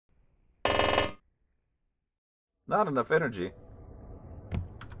Not enough energy.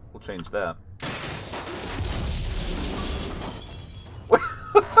 We'll change that. What?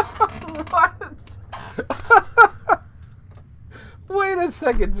 Wait a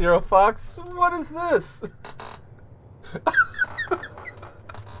second, Zero Fox. What is this?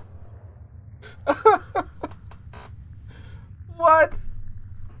 What?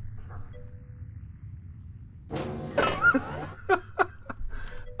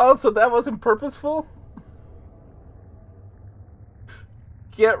 Oh, so that wasn't purposeful?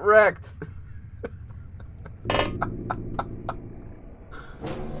 Get wrecked.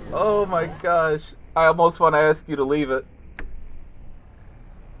 Oh my gosh. I almost want to ask you to leave it.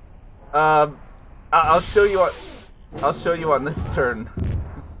 I'll show you what I'll show you on this turn.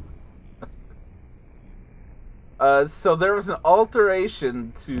 So there was an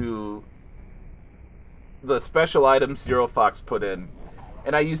alteration to the special items Zero Fox put in.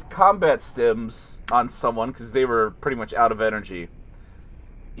 And I used combat stims on someone because they were pretty much out of energy.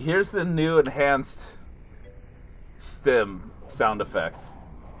 Here's the new enhanced stim sound effects.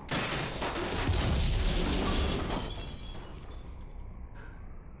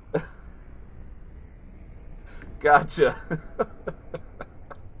 Gotcha.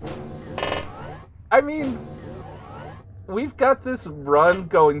 I mean, we've got this run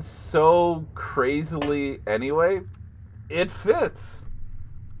going so crazily anyway. It fits.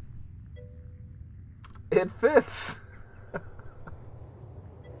 It fits.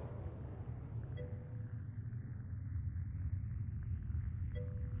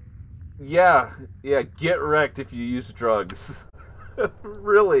 Yeah, get wrecked if you use drugs.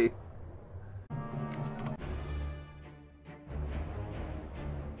 Really.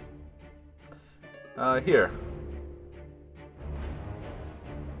 Here.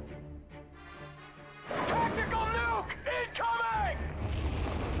 Tactical nuke incoming!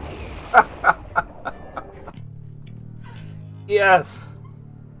 Yes.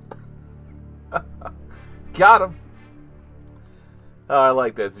 Got him. Oh, I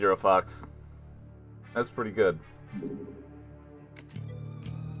like that, Zero Fox. That's pretty good.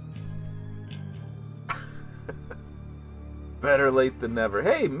 Better late than never.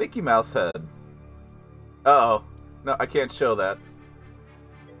 Hey, Mickey Mouse head. Uh-oh. No, I can't show that.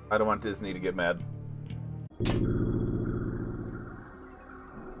 I don't want Disney to get mad.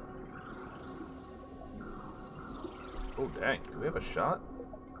 Oh, dang. Do we have a shot?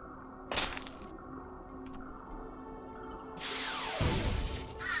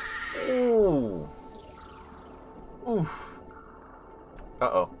 Ooh. Oof.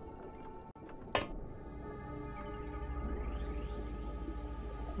 Uh-oh.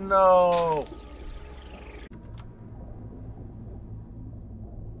 No.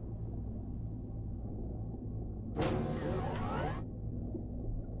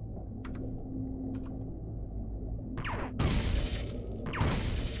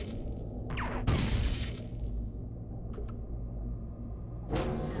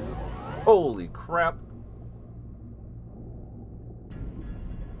 Holy crap.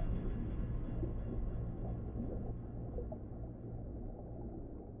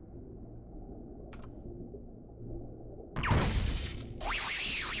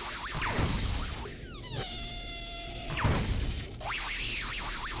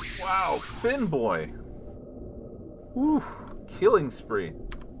 Wow, Finn boy. Ooh, killing spree.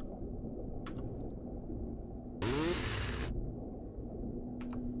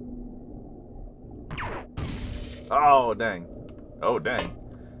 Oh, dang. Oh, dang.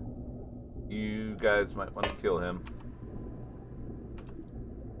 You guys might want to kill him.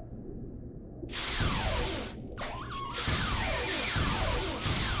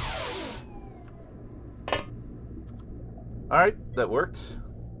 Alright, that worked.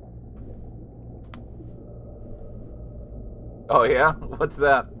 Oh, yeah? What's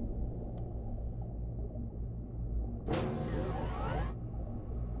that?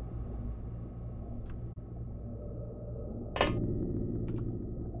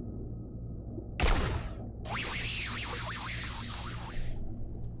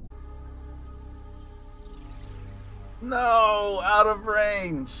 No, out of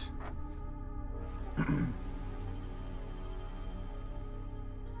range.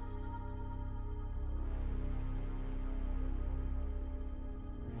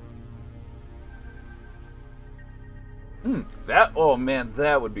 That, oh man,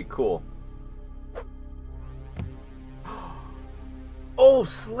 that would be cool. Oh,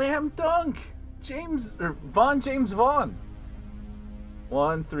 slam dunk. James Vaughn.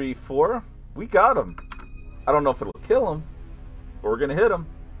 1, 3, 4. We got him. I don't know if it'll kill him, but we're gonna hit him.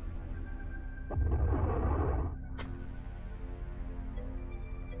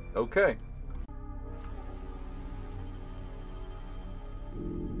 Okay.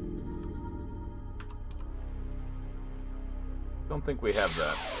 Don't think we have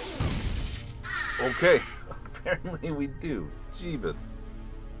that. Okay. Apparently we do. Jeebus.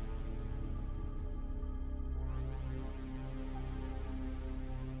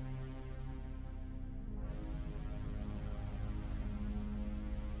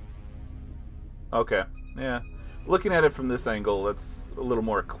 Okay. Yeah. Looking at it from this angle, it's a little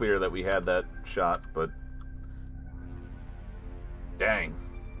more clear that we had that shot, but... Dang.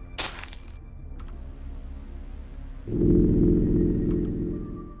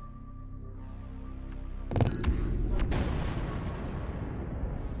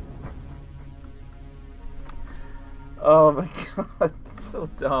 Oh my god, so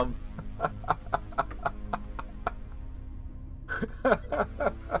dumb.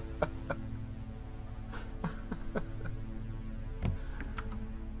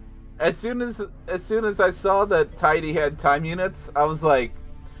 As soon as I saw that Tidy had time units, I was like,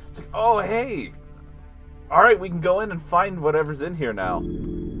 oh hey, all right, we can go in and find whatever's in here now.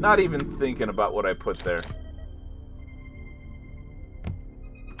 Not even thinking about what I put there.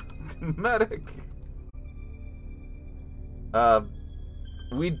 Medic.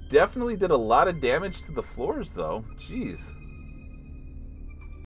 We definitely did a lot of damage to the floors, though. Jeez.